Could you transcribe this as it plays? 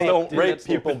don't rape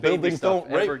people. Buildings don't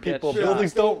rape people.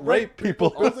 Buildings don't rape people.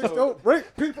 Buildings don't rape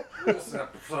people. This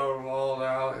episode of All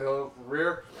Downhill from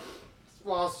Here,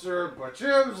 sponsored by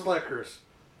Jim's Liquors.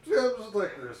 Jim's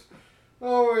Liquors.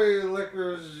 Nobody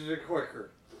liquors you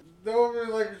quicker.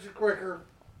 Nobody liquors you quicker.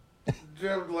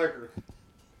 Jim's Liquors.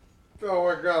 Oh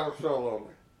my God, I'm so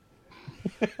lonely.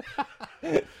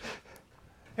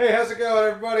 Hey, how's it going,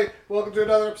 everybody? Welcome to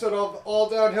another episode of All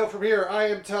Downhill from Here. I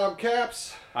am Tom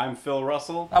Capps. I'm Phil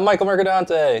Russell. I'm Michael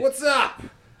Mercadante. What's up?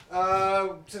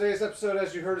 Today's episode,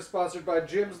 as you heard, is sponsored by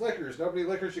Jim's Liquors. Nobody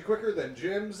liquors you quicker than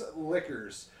Jim's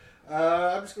Liquors.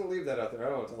 I'm just going to leave that out there. I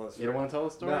don't want to tell that story. You don't want to tell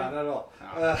the story? No, not at all.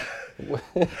 Oh.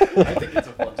 I think it's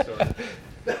a fun story.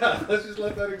 Let's just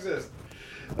let that exist.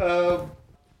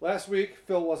 Last week,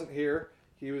 Phil wasn't here.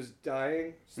 He was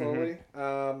dying slowly.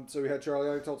 So we had Charlie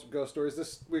on, he told some ghost stories.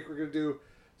 This week we're going to do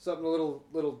something a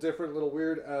little different, a little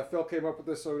weird. Phil came up with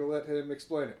this, so I'm going to let him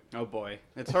explain it. Oh boy.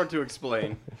 It's hard to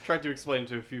explain. Tried to explain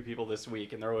to a few people this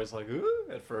week, and they're always like, ooh,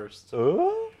 at first.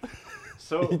 So,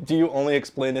 Do you only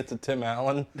explain it to Tim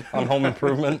Allen on Home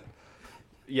Improvement?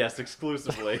 yes,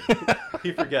 exclusively.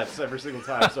 He forgets every single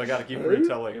time, so I got to keep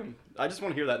retelling him. I just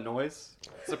want to hear that noise.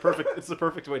 It's the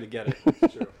perfect way to get it.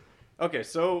 Sure. Okay,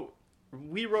 so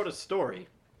we wrote a story,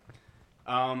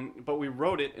 but we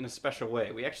wrote it in a special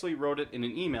way. We actually wrote it in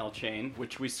an email chain,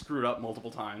 which we screwed up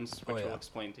multiple times, which we'll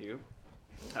explain to you.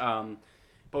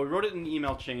 But we wrote it in an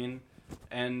email chain,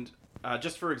 and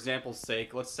just for example's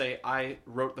sake, let's say I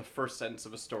wrote the first sentence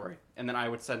of a story, and then I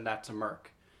would send that to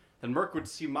Merc. Then Merc would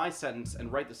see my sentence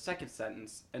and write the second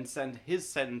sentence and send his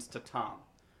sentence to Tom.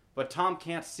 But Tom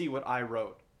can't see what I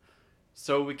wrote.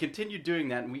 So we continued doing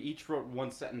that, and we each wrote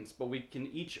one sentence, but we can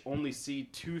each only see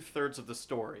 2/3 of the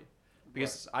story.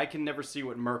 Because I can never see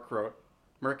what Merc wrote,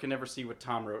 Merc can never see what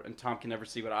Tom wrote, and Tom can never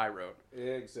see what I wrote.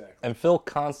 Exactly. And Phil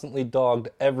constantly dogged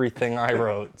everything I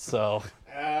wrote, so...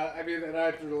 And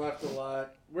I left a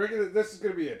lot. This is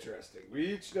gonna be interesting.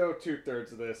 We each know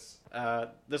 2/3 of this.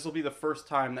 This will be the first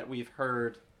time that we've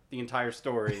heard the entire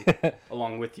story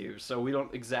along with you, so we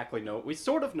don't exactly know. We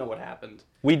sort of know what happened.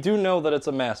 We do know that it's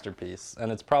a masterpiece,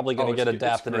 and it's probably going to get it's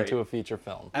adapted great. into a feature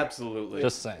film. Absolutely.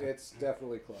 Just saying. It's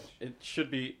definitely clutch. It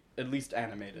should be at least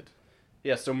animated.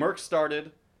 Yeah, so Merc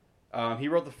started. He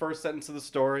wrote the first sentence of the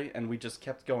story, and we just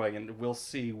kept going, and we'll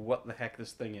see what the heck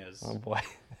this thing is. Oh boy.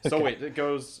 So wait, it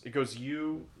goes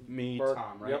you, me, Merc,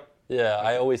 Tom, right? Yep. Yeah,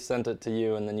 I always sent it to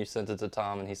you, and then you sent it to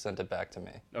Tom, and he sent it back to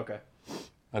me. Okay.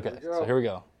 Okay, Here we go. so here we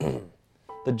go.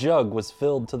 The jug was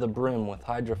filled to the brim with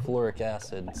hydrofluoric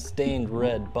acid, stained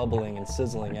red, bubbling and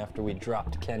sizzling after we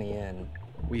dropped Kenny in.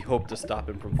 We hoped to stop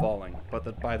him from falling,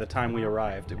 but by the time we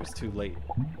arrived, it was too late.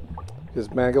 His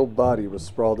mangled body was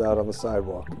sprawled out on the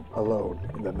sidewalk,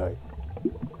 alone in the night.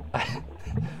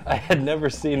 I had never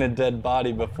seen a dead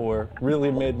body before. Really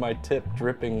made my tip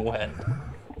dripping wet.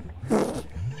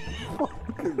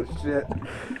 Shit.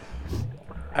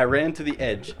 I ran to the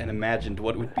edge and imagined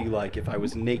what it would be like if I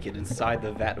was naked inside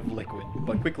the vat of liquid,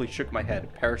 but quickly shook my head,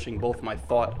 perishing both my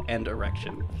thought and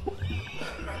erection.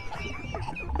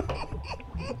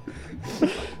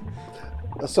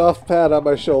 A soft pat on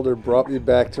my shoulder brought me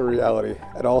back to reality,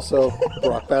 and also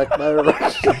brought back my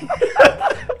erection.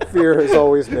 Fear has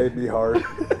always made me hard.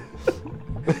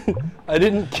 I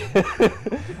didn't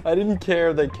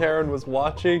care that Karen was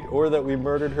watching or that we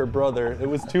murdered her brother. It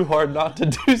was too hard not to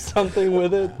do something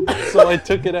with it, so I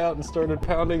took it out and started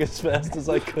pounding as fast as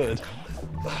I could.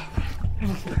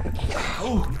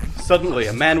 Suddenly,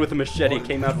 a man with a machete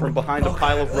came out from behind a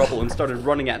pile of rubble and started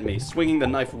running at me, swinging the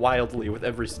knife wildly with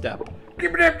every step.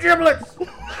 Give me them giblets!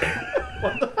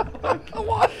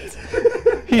 What?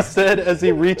 He said as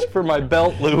he reached for my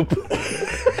belt loop.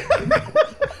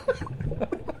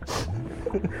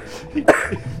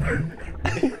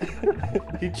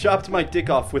 He chopped my dick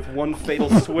off with one fatal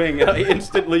swing, and I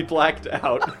instantly blacked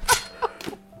out.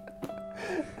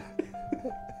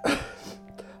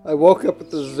 I woke up at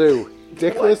the zoo,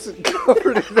 dickless and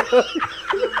covered in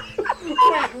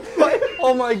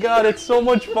Oh my god, it's so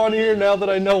much funnier now that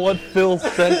I know what Phil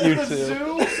sent you to.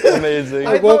 Zoo? Amazing.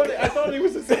 I thought he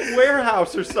was in some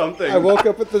warehouse or something. I woke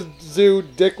up at the zoo,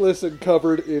 dickless and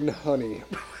covered in honey.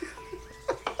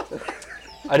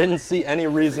 I didn't see any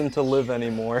reason to live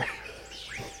anymore.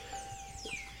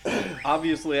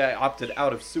 Obviously, I opted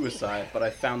out of suicide, but I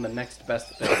found the next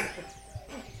best thing.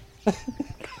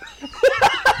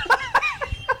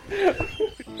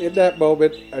 In that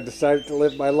moment, I decided to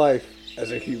live my life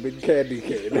as a human candy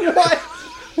cane.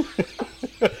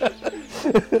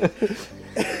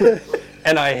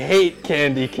 And I hate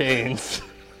candy canes.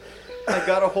 I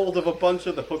got a hold of a bunch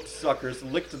of the hooked suckers,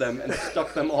 licked them, and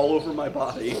stuck them all over my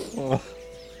body.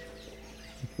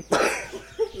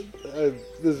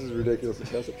 This is ridiculous.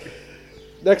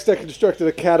 Next, I constructed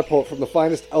a catapult from the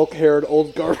finest elk-haired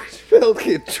old garbage pail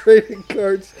and trading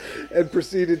cards and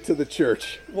proceeded to the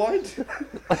church. What?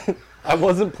 I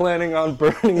wasn't planning on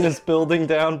burning this building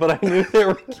down, but I knew there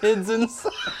were kids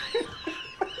inside.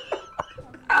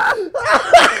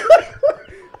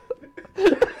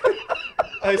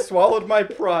 I swallowed my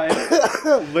pride,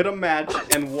 lit a match,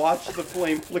 and watched the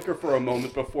flame flicker for a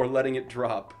moment before letting it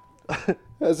drop.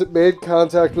 As it made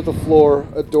contact with the floor,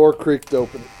 a door creaked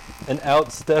open. And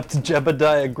out stepped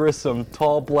Jebediah Grissom,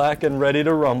 tall, black, and ready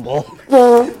to rumble.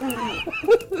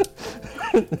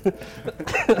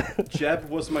 Jeb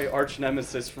was my arch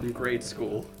nemesis from grade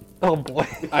school. Oh boy.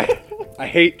 I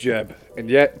hate Jeb, and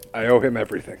yet I owe him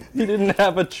everything. He didn't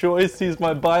have a choice. He's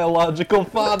my biological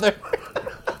father.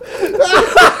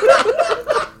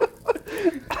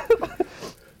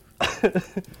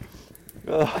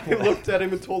 I looked at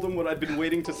him and told him what I'd been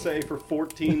waiting to say for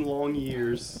 14 long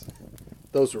years.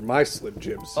 Those were my Slim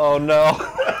Jims. Oh no.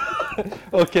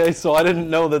 Okay, so I didn't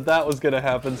know that was going to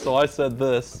happen, so I said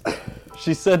this.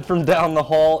 She said from down the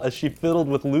hall as she fiddled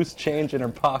with loose change in her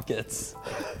pockets.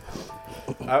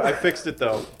 I fixed it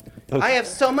though. I have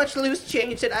so much loose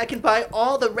change that I can buy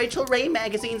all the Rachel Ray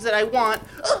magazines that I want.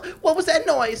 What was that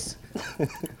noise?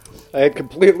 I had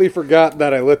completely forgotten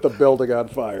that I lit the building on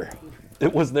fire.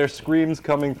 It was their screams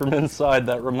coming from inside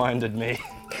that reminded me.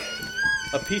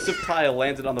 A piece of tile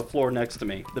landed on the floor next to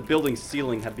me. The building's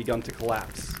ceiling had begun to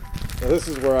collapse. Now, this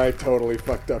is where I totally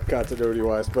fucked up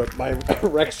continuity-wise, but my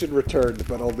erection returned,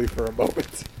 but only for a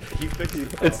moment. He fixed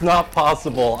it. It's not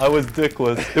possible. I was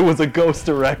dickless. It was a ghost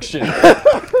erection.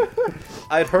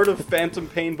 I'd heard of phantom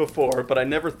pain before, but I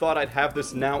never thought I'd have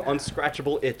this now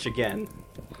unscratchable itch again.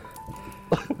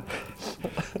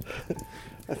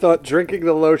 I thought drinking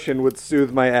the lotion would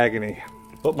soothe my agony.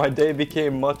 But my day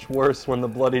became much worse when the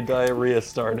bloody diarrhea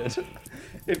started.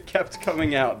 It kept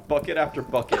coming out, bucket after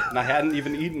bucket, and I hadn't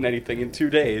even eaten anything in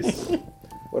 2 days.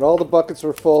 When all the buckets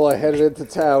were full, I headed into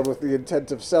town with the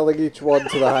intent of selling each one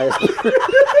to the highest bidder.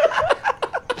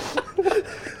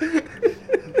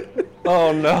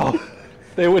 Oh no.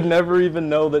 They would never even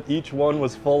know that each one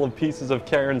was full of pieces of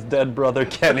Karen's dead brother,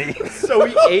 Kenny. So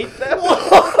he ate them?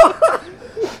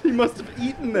 He must have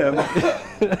eaten them.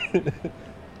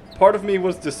 Part of me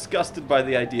was disgusted by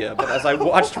the idea, but as I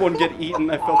watched one get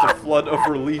eaten, I felt a flood of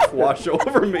relief wash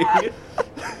over me.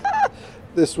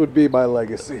 This would be my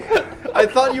legacy. I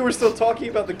thought you were still talking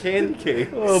about the candy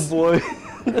canes. Oh boy.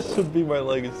 This would be my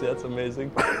legacy. That's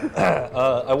amazing.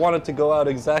 I wanted to go out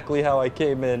exactly how I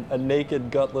came in, a naked,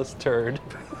 gutless turd.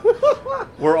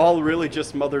 We're all really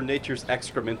just Mother Nature's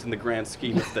excrement in the grand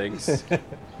scheme of things.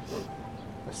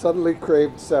 I suddenly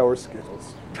craved sour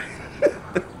Skittles.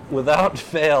 Without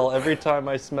fail, every time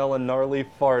I smell a gnarly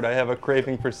fart, I have a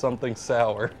craving for something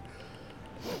sour.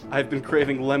 I've been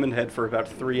craving Lemonhead for about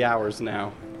 3 hours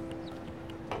now.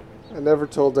 I never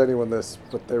told anyone this,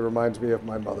 but they remind me of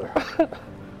my mother.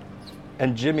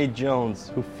 And Jimmy Jones,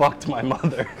 who fucked my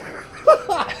mother.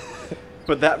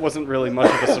 But that wasn't really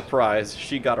much of a surprise.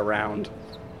 She got around.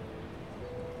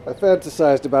 I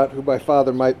fantasized about who my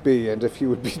father might be and if he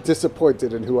would be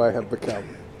disappointed in who I have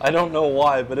become. I don't know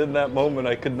why, but in that moment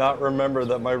I could not remember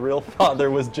that my real father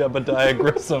was Jebediah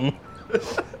Grissom.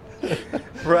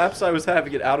 Perhaps I was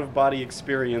having an out-of-body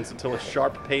experience until a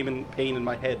sharp pain in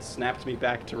my head snapped me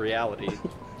back to reality.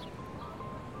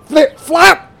 Flip,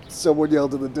 flap! Someone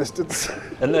yelled in the distance.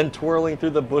 And then twirling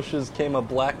through the bushes came a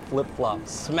black flip-flop,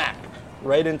 smack,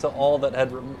 right into all that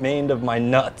had remained of my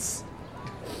nuts.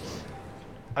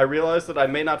 I realized that I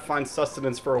may not find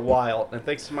sustenance for a while, and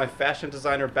thanks to my fashion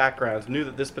designer background, knew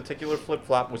that this particular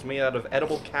flip-flop was made out of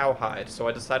edible cowhide, so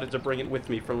I decided to bring it with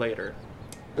me for later.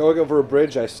 Going over a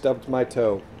bridge, I stubbed my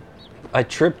toe. I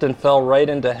tripped and fell right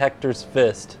into Hector's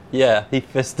fist. Yeah, he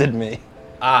fisted me.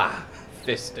 Ah,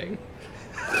 fisting.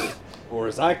 Or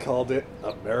as I called it,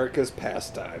 America's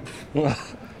pastime.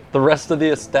 The rest of the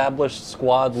established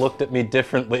squad looked at me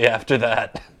differently after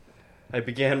that. I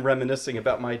began reminiscing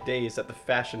about my days at the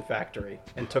fashion factory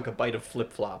and took a bite of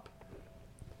flip-flop.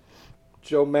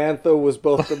 Jo Mantha was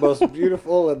both the most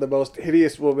beautiful and the most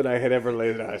hideous woman I had ever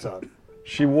laid eyes on.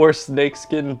 She wore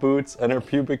snakeskin boots, and her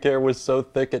pubic hair was so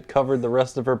thick it covered the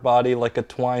rest of her body like a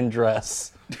twine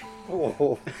dress.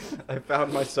 Oh. I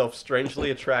found myself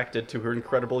strangely attracted to her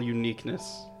incredible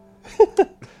uniqueness.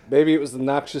 Maybe it was the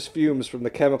noxious fumes from the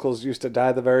chemicals used to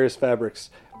dye the various fabrics.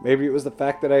 Maybe it was the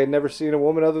fact that I had never seen a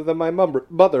woman other than my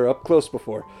mother up close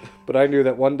before. But I knew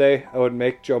that one day I would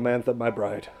make Jo Mantha my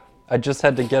bride. I just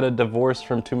had to get a divorce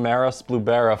from Tumaris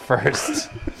Blubera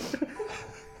first.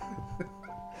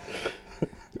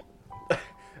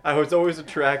 I was always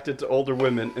attracted to older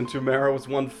women, and Tamara was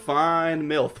one fine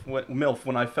MILF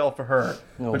when I fell for her.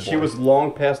 Oh, but she boy. was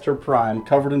long past her prime,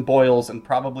 covered in boils, and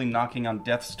probably knocking on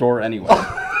death's door anyway.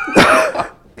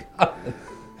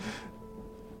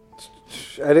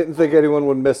 I didn't think anyone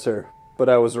would miss her, but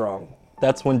I was wrong.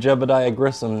 That's when Jebediah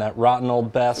Grissom, that rotten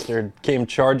old bastard, came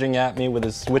charging at me with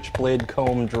his switchblade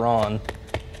comb drawn.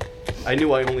 I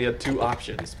knew I only had 2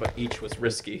 options, but each was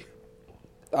risky.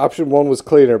 Option 1 was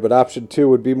cleaner, but option 2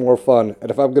 would be more fun.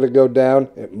 And if I'm going to go down,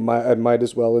 I might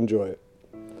as well enjoy it.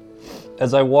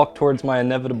 As I walked towards my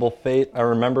inevitable fate, I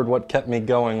remembered what kept me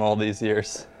going all these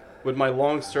years. Would my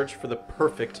long search for the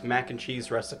perfect mac and cheese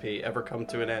recipe ever come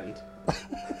to an end?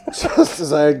 Just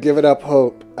as I had given up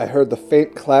hope, I heard the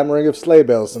faint clamoring of sleigh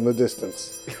bells in the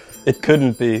distance. It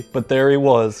couldn't be, but there he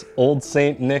was, old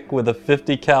Saint Nick with a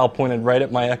 50 cal pointed right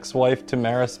at my ex-wife,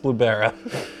 Tamara Splubera.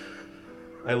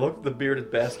 I looked the bearded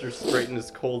bastard straight in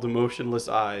his cold, emotionless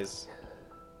eyes.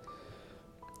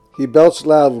 He belched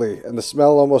loudly, and the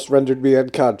smell almost rendered me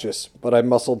unconscious, but I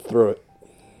muscled through it.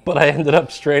 But I ended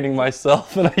up straining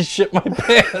myself and I shit my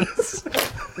pants.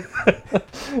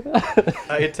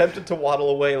 I attempted to waddle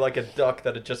away like a duck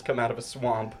that had just come out of a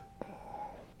swamp.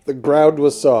 The ground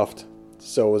was soft.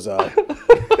 So was I.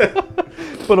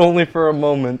 But only for a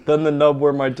moment. Then the nub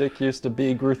where my dick used to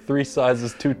be grew 3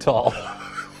 sizes too tall.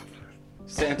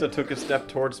 Santa took a step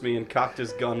towards me and cocked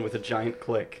his gun with a giant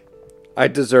click. I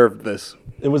deserved this.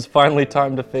 It was finally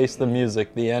time to face the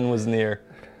music. The end was near.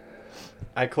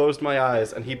 I closed my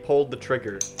eyes and he pulled the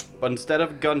trigger. But instead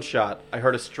of a gunshot, I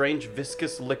heard a strange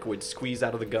viscous liquid squeeze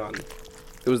out of the gun.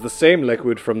 It was the same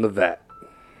liquid from the vat.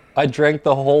 I drank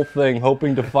the whole thing,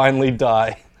 hoping to finally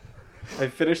die. I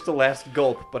finished the last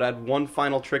gulp, but had one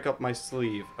final trick up my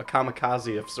sleeve, a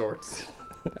kamikaze of sorts.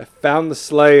 I found the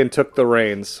sleigh and took the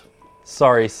reins.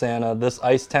 Sorry, Santa, this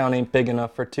ice town ain't big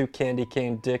enough for 2 candy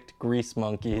cane-dicked grease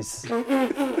monkeys.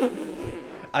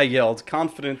 I yelled,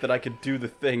 confident that I could do the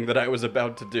thing that I was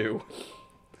about to do.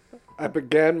 I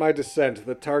began my descent,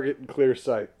 the target in clear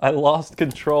sight. I lost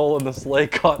control and the sleigh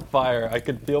caught fire. I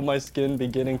could feel my skin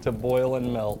beginning to boil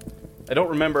and melt. I don't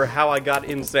remember how I got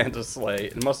in Santa's sleigh.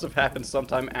 It must have happened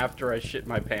sometime after I shit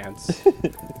my pants.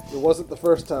 It wasn't the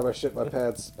first time I shit my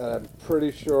pants, and I'm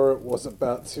pretty sure it was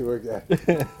about to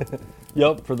again.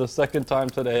 Yup, for the second time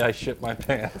today I shit my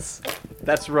pants.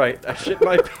 That's right, I shit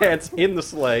my pants in the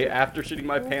sleigh after shitting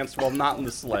my pants while not in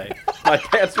the sleigh. My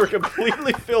pants were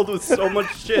completely filled with so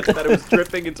much shit that it was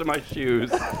dripping into my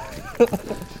shoes.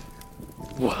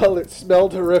 While it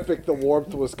smelled horrific, the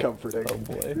warmth was comforting. Oh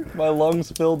boy. My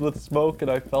lungs filled with smoke and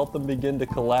I felt them begin to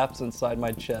collapse inside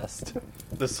my chest.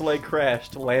 The sleigh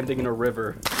crashed, landing in a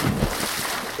river.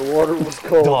 The water was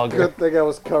cold. Dogger. Good thing I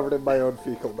was covered in my own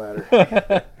fecal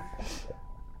matter.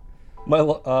 My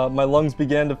lungs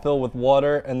began to fill with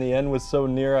water and the end was so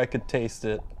near I could taste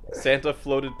it. Santa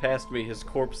floated past me, his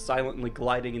corpse silently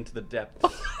gliding into the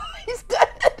depths. He's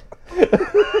dead!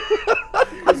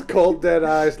 His cold, dead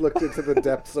eyes looked into the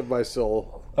depths of my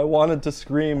soul. I wanted to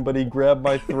scream, but he grabbed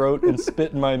my throat and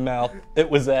spit in my mouth. It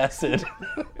was acid.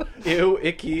 Ew,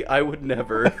 icky, I would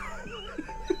never.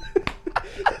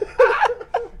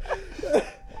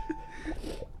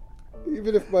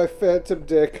 Even if my phantom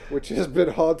dick, which has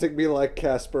been haunting me like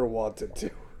Casper, wanted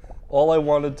to. All I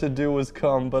wanted to do was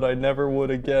come, but I never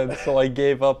would again, so I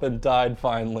gave up and died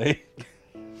finally.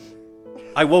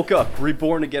 I woke up,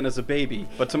 reborn again as a baby,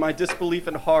 but to my disbelief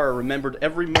and horror remembered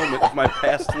every moment of my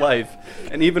past life,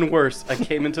 and even worse, I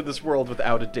came into this world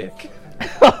without a dick.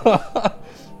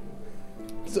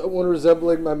 Someone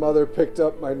resembling my mother picked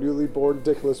up my newly born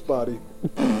dickless body.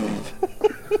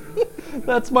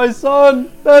 That's my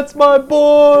son! That's my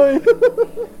boy!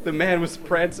 The man was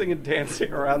prancing and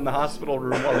dancing around the hospital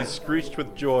room while he screeched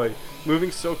with joy, moving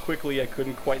so quickly I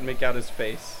couldn't quite make out his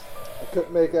face. I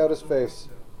couldn't make out his face,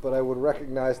 but I would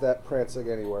recognize that prancing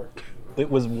anywhere. It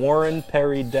was Warren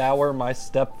Perry Dower, my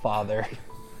stepfather.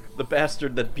 The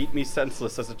bastard that beat me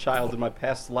senseless as a child in my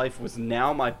past life was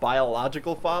now my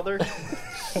biological father?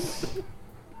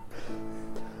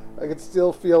 I could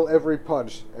still feel every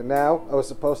punch, and now I was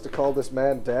supposed to call this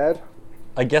man Dad?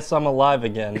 I guess I'm alive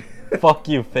again. Fuck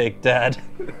you, fake dad.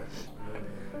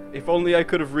 If only I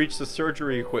could have reached the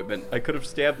surgery equipment, I could have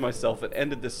stabbed myself and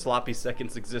ended this sloppy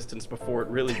second's existence before it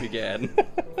really began.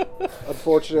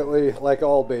 Unfortunately, like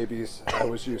all babies, I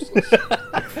was useless.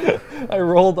 I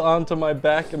rolled onto my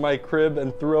back in my crib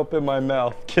and threw up in my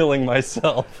mouth, killing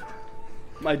myself.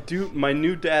 My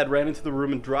new dad ran into the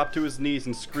room and dropped to his knees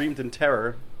and screamed in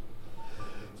terror.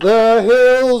 The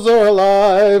hills are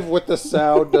alive with the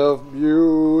sound of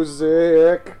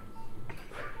music.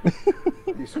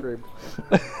 He screamed.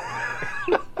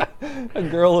 A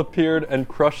girl appeared and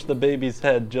crushed the baby's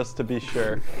head just to be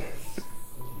sure.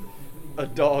 A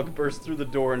dog burst through the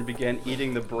door and began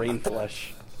eating the brain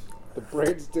flesh. The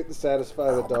brains didn't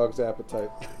satisfy the dog's appetite.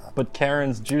 But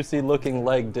Karen's juicy-looking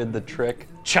leg did the trick.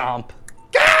 Chomp!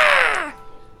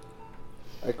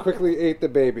 I quickly ate the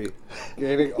baby,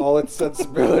 gaining all its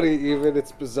sensibility, even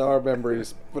its bizarre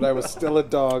memories. But I was still a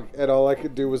dog, and all I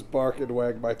could do was bark and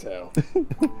wag my tail.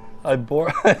 I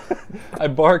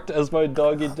barked as my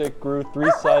doggy dick grew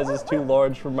 3 sizes too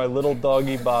large for my little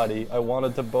doggy body. I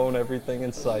wanted to bone everything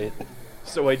in sight.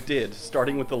 So I did,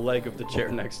 starting with the leg of the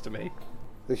chair next to me.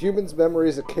 The human's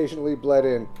memories occasionally bled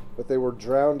in, but they were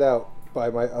drowned out by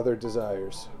my other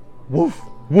desires. Woof!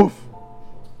 Woof!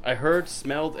 I heard,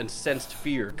 smelled, and sensed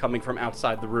fear coming from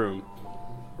outside the room.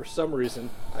 For some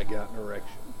reason, I got an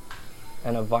erection.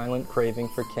 And a violent craving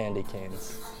for candy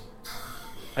canes.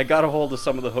 I got a hold of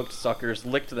some of the hooked suckers,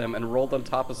 licked them, and rolled on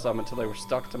top of some until they were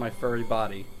stuck to my furry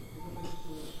body.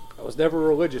 I was never a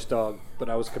religious dog, but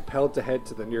I was compelled to head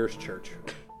to the nearest church.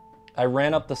 I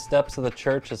ran up the steps of the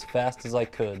church as fast as I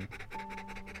could.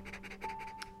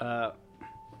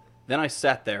 Then I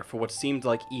sat there for what seemed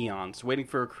like eons, waiting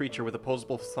for a creature with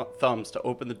opposable thumbs to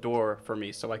open the door for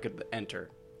me so I could enter.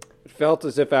 It felt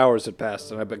as if hours had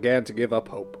passed, and I began to give up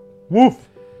hope. Woof!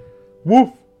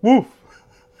 Woof! Woof!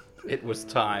 It was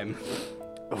time.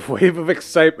 A wave of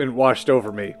excitement washed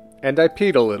over me, and I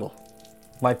peed a little.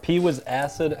 My pee was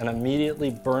acid and immediately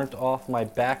burnt off my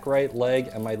back right leg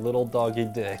and my little doggy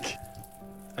dick.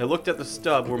 I looked at the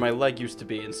stub where my leg used to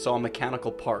be and saw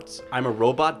mechanical parts. I'm a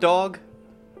robot dog?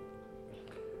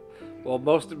 While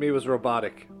most of me was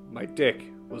robotic, my dick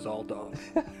was all dog.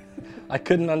 I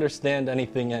couldn't understand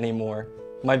anything anymore.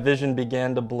 My vision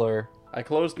began to blur. I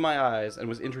closed my eyes and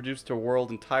was introduced to a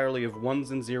world entirely of ones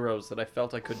and zeros that I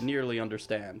felt I could nearly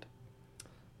understand.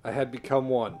 I had become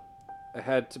one. I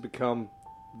had to become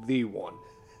the one.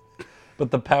 But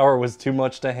the power was too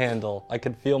much to handle. I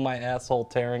could feel my asshole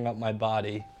tearing up my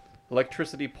body.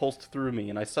 Electricity pulsed through me,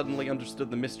 and I suddenly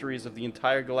understood the mysteries of the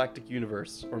entire galactic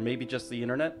universe, or maybe just the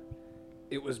internet.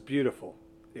 It was beautiful.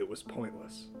 It was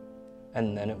pointless.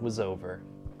 And then it was over.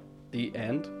 The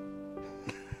end?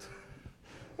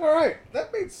 All right,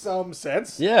 that made some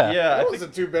sense. Yeah. Yeah, I That think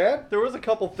wasn't too bad. there was a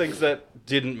couple things that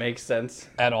didn't make sense.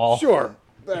 At all. Sure,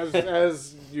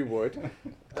 as you would.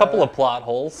 Couple of plot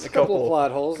holes. A couple of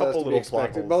plot holes, as couple to be little plot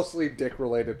expected. holes. Mostly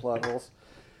dick-related plot holes.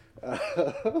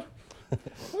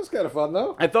 That was kind of fun,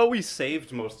 though. I thought we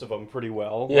saved most of them pretty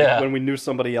well. Yeah. When we knew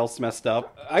somebody else messed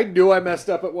up. I knew I messed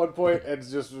up at one point and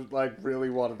just, like, really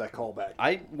wanted that callback.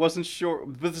 I wasn't sure.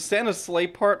 With the Santa sleigh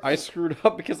part, I screwed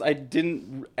up because I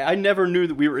never knew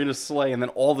that we were in a sleigh, and then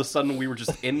all of a sudden we were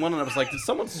just in one, and I was like, did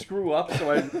someone screw up?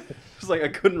 So I was like, I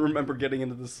couldn't remember getting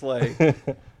into the sleigh.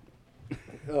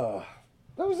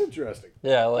 That was interesting.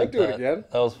 Yeah, I like I'd do that. it again.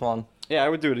 That was fun. Yeah, I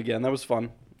would do it again. That was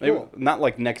fun. Maybe, Cool. not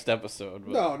like next episode.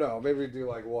 But No, maybe do,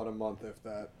 like, one a month, if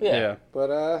that. Yeah.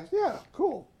 But, yeah,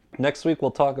 cool. Next week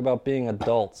we'll talk about being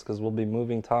adults because we'll be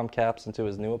moving Tom Caps into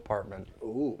his new apartment.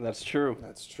 Ooh, That's true.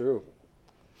 that's true.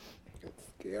 It's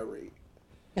scary.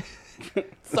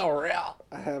 So real.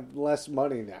 I have less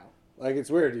money now. Like, it's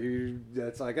weird.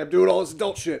 It's like, I'm doing all this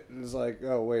adult shit. And it's like,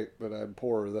 oh, wait, but I'm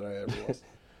poorer than I ever was.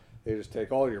 They just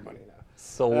take all your money now.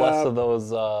 So less of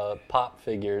those pop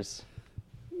figures.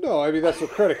 No, I mean, that's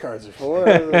what credit cards are for.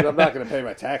 I'm not going to pay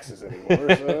my taxes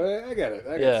anymore. So I get it.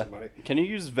 I got some money. Can you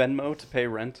use Venmo to pay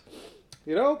rent?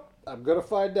 You know, I'm going to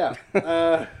find out.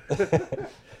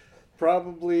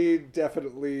 Probably,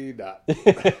 definitely not.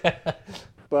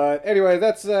 But anyway,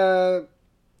 that's all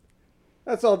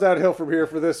downhill from here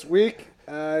for this week.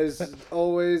 As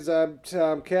always, I'm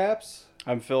Tom Caps.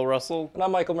 I'm Phil Russell. And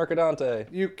I'm Michael Mercadante.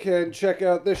 You can check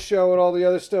out this show and all the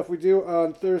other stuff we do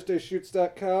on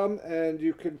ThursdayShoots.com, and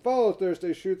you can follow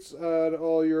Thursday Shoots on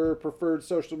all your preferred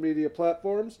social media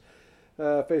platforms.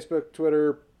 Facebook,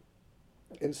 Twitter,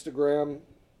 Instagram.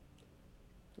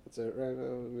 That's it, right?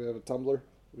 We have a Tumblr.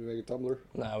 We make a Tumblr.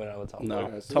 No, we don't have a Tumblr. No.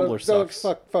 Okay, Tumblr don't-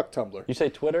 sucks. Fuck Tumblr. You say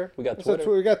Twitter? We got So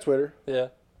Twitter. we got Twitter. Yeah.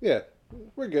 Yeah,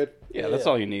 we're good. Yeah, that's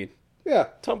Yeah. all you need. Yeah.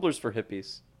 Tumblr's for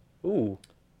hippies. Ooh.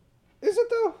 Is it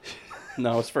though?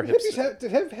 No, it's for Hippies hipsters.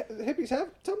 did hippies have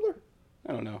Tumblr?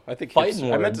 I don't know. I think Fighting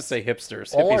I meant words. to say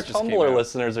hipsters. All Hippies our just came Tumblr out.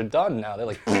 listeners are done now. They're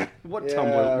like, What Yeah.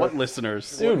 Tumblr? What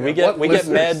listeners? Dude, we What get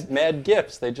listeners? mad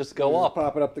gifts. They just go up.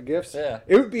 Popping up the gifts. Yeah.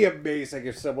 It would be amazing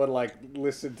if someone like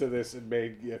listened to this and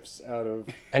made gifts out of.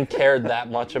 And cared that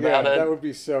much Yeah, about that it. would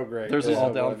be so great. There's an Yeah.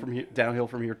 all Someone downhill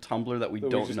from here Tumblr that we that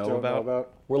we don't just know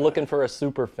about. We're looking for a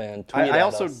super fan. Tweet I at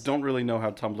also us. don't really know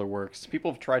how Tumblr works.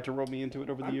 People have tried to roll me into it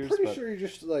over the I'm years, pretty but sure you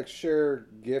just like share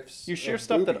gifts. you share of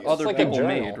stuff that boobies. other like a people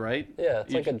journal. made, right? Yeah,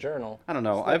 it's You like a journal. I don't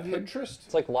know. Is that I've Pinterest.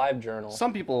 It's like live journal.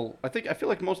 some people. I feel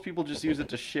like most people just use it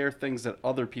to share things that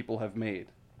other people have made.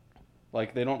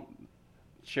 Like they don't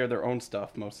share their own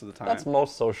stuff most of the time. That's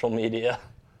most social media.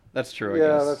 That's true. I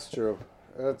Yeah, guess. that's true.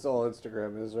 That's all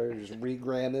Instagram is, right? You're just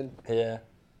regramming. Yeah.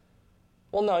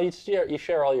 Well, no, you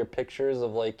share all your pictures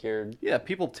of like your Yeah,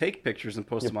 people take pictures and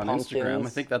post Your them on Instagram. I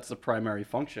pumpkins. think that's the primary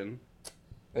function.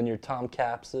 and your Tom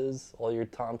Capses, all your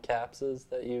Tom Capses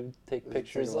that you take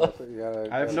pictures Take a of. look, you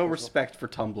gotta- I have no gotta- respect for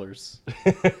Tumblrs.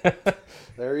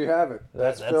 There you have it.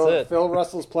 That's Phil, it. Phil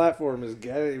Russell's platform is if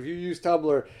you use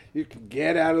Tumblr, you can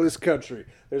get out of this country.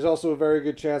 There's also a very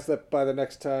good chance that by the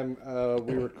next time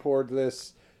we record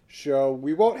this show,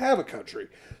 we won't have a country.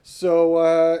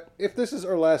 So if this is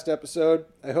our last episode,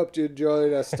 I hope you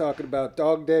enjoyed us talking about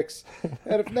dog dicks.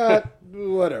 And if not,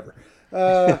 whatever.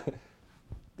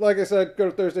 Like I said,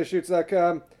 go to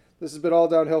ThursdayShoots.com. This has been all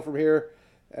downhill from here.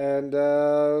 And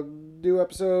new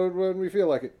episode when we feel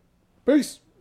like it. Peace.